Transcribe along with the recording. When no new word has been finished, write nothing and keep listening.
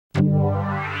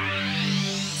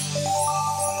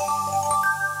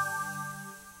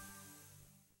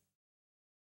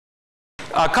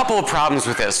a couple of problems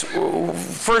with this.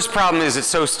 First problem is it's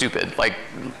so stupid. Like,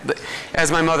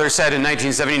 as my mother said in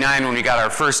 1979 when we got our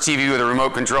first TV with a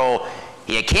remote control,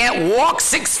 you can't walk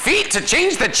 6 feet to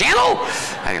change the channel?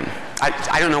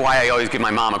 I don't know why I always give my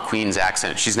mom a Queen's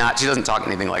accent. She doesn't talk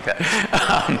anything like that.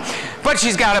 But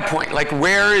she's got a point. Like,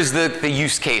 where is the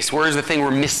use case? Where is the thing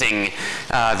we're missing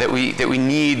that we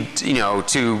need,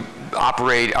 to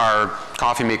operate our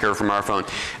coffee maker from our phone?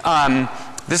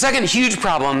 The second huge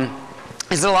problem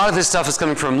is that a lot of this stuff is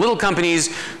coming from little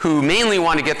companies who mainly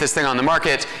want to get this thing on the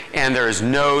market, and there is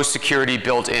no security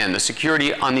built in. The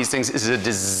security on these things is a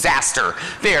disaster.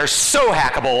 They are so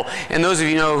hackable, and those of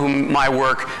you know my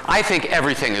work, I think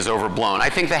everything is overblown. I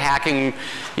think the hacking,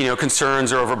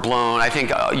 concerns are overblown. I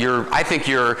think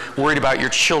you're worried about your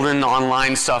children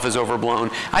online stuff is overblown.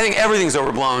 I think everything's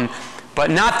overblown,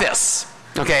 but not this.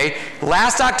 Okay?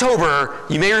 Last October,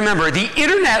 you may remember, the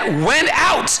internet went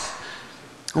out.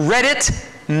 Reddit,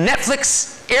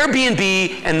 Netflix,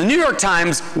 Airbnb, and the New York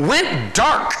Times went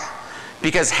dark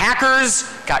because hackers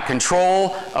got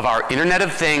control of our Internet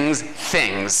of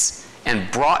Things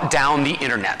and brought down the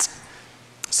internet.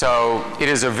 So it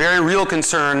is a very real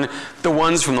concern. The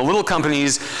ones from the little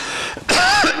companies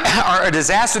are a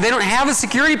disaster. They don't have a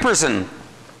security person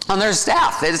on their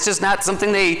staff. It's just not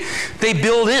something they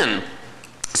build in.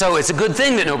 So it's a good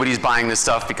thing that nobody's buying this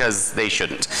stuff because they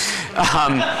shouldn't.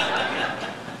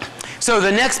 So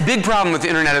the next big problem with the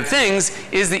Internet of Things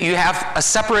is that you have a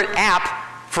separate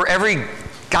app for every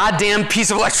goddamn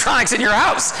piece of electronics in your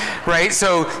house, right?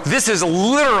 So this is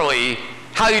literally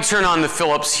how you turn on the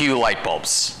Philips Hue light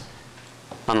bulbs.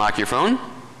 Unlock your phone,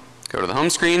 go to the home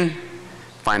screen,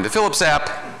 find the Philips app,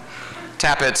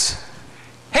 tap it.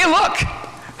 Hey, look,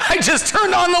 I just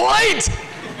turned on the light.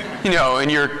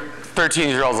 And your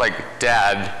 13-year-old's like,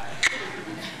 Dad,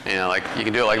 like you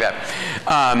can do it like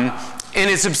that. And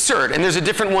it's absurd, and there's a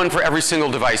different one for every single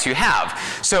device you have.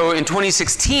 So in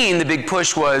 2016, the big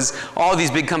push was all these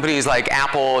big companies like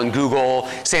Apple and Google,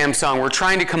 Samsung were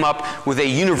trying to come up with a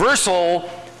universal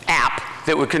app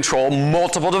that would control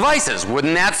multiple devices.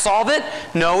 Wouldn't that solve it?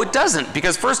 No, it doesn't,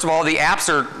 because first of all, the apps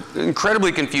are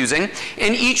incredibly confusing,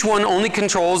 and each one only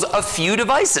controls a few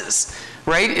devices.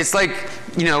 Right? It's like,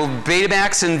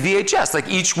 Betamax and VHS. Like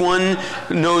each one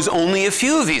knows only a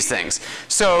few of these things.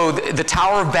 So the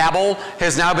Tower of Babel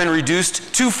has now been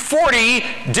reduced to 40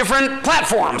 different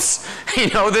platforms,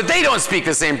 that they don't speak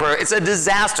the same program. It's a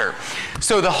disaster.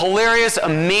 So the hilarious,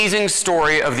 amazing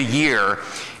story of the year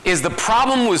is the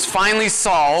problem was finally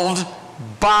solved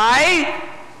by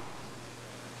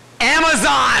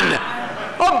Amazon,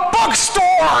 a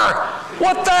bookstore.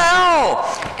 What the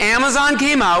hell? Amazon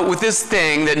came out with this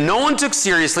thing that no one took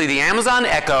seriously, the Amazon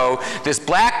Echo, this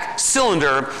black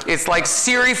cylinder. It's like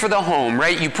Siri for the home,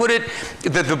 right? You put it,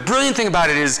 the brilliant thing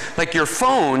about it is, like your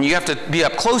phone, you have to be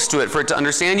up close to it for it to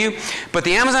understand you. But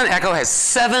the Amazon Echo has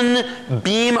 7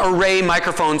 beam array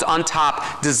microphones on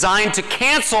top designed to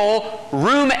cancel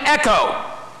room echo.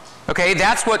 Okay,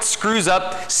 that's what screws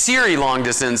up Siri long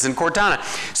distance and Cortana.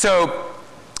 So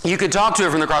you can talk to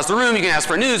it from across the room, you can ask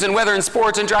for news and weather and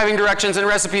sports and driving directions and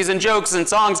recipes and jokes and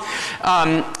songs.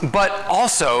 But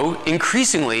also,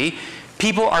 increasingly,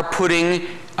 people are putting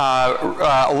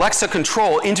Alexa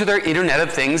control into their Internet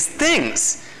of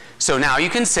things. So now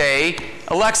you can say,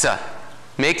 Alexa,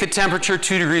 make the temperature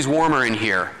 2 degrees warmer in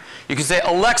here. You can say,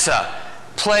 Alexa,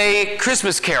 play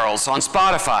Christmas carols on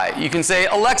Spotify. You can say,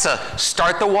 Alexa,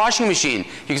 start the washing machine.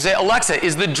 You can say, Alexa,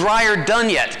 is the dryer done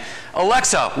yet?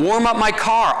 Alexa, warm up my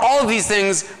car. All of these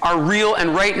things are real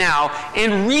and right now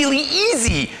and really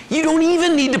easy. You don't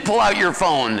even need to pull out your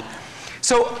phone.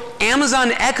 So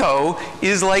Amazon Echo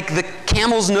is like the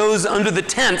camel's nose under the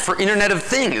tent for Internet of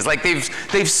Things. Like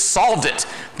they've solved it.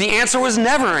 The answer was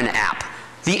never an app.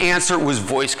 The answer was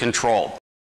voice control.